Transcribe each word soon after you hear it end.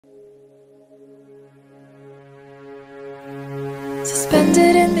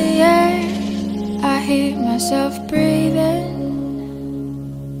Suspended in the air, I hear myself breathing,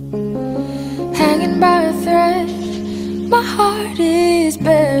 hanging by a thread. My heart is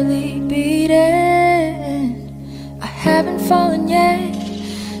barely beating. I haven't fallen yet,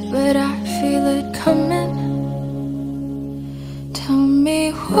 but I feel it coming. Tell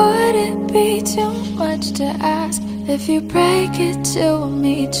me, would it be too much to ask if you break it to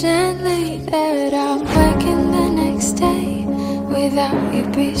me gently that I'm waking the next day without you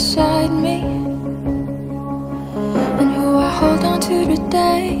beside me? And who I hold on to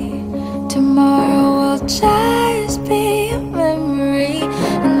today, tomorrow will just be a memory.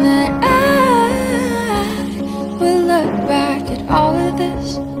 And that I will look back at all of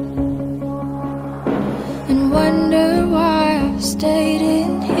this and wonder why I've stayed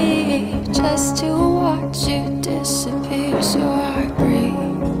in here just to watch you disappear. So I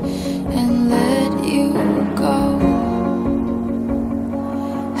breathe and let you go.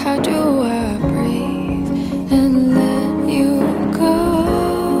 How do I breathe and let you go?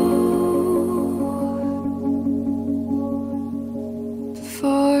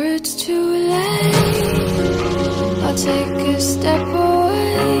 Before it's too late, I'll take a step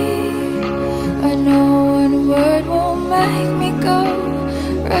away. I know one word won't make me go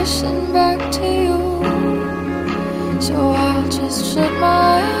rushing back to you. So I'll just shut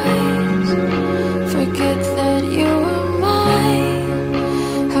my eyes, forget that you were mine.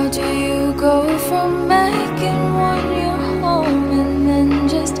 How do you go from making one your home and then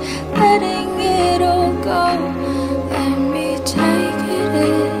just letting it all go? Let me take it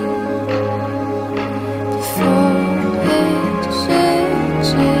in before it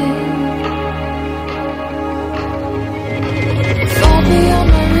sinks in. Far beyond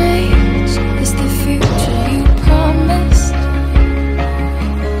my reach is the future you promised.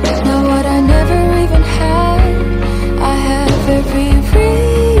 Now what I never even had, I have every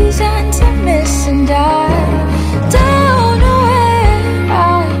reason to miss. And I don't know where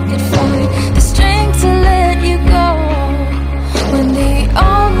I could find the strength to let you go, when the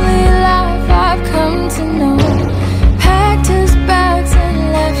only life I've come to know packed his bags and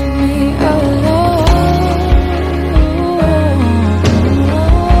left me alone.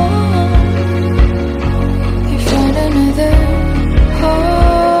 You find another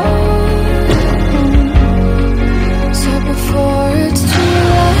home. So before it's too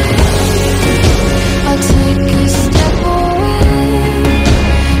late, I'll take a step away.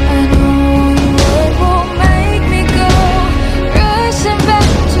 I know one word won't make me go rushing back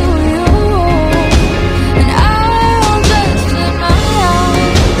to you. And I'll just in my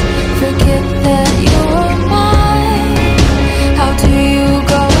eyes forget that you were mine. How do you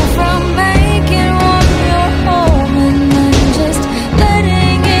go from making one your home and then just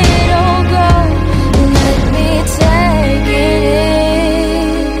letting it all go? Let me take it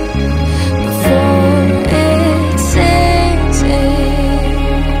in before it sinks in.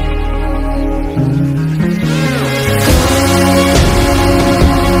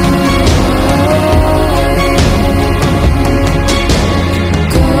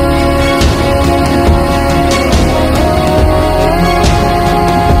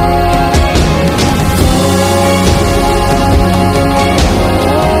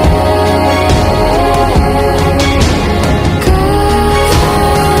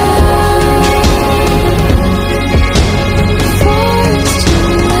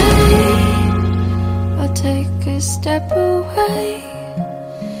 I'll take a step away.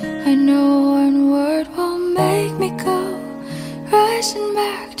 I know one word won't make me go rushing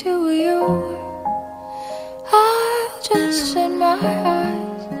back to you. I'll just shut my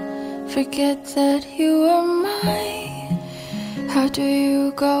eyes, forget that you were mine. How do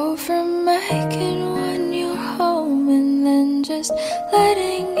you go from making one your home and then just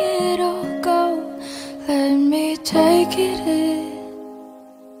letting it all go? Let me take it in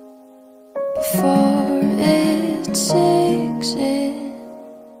before it sinks in.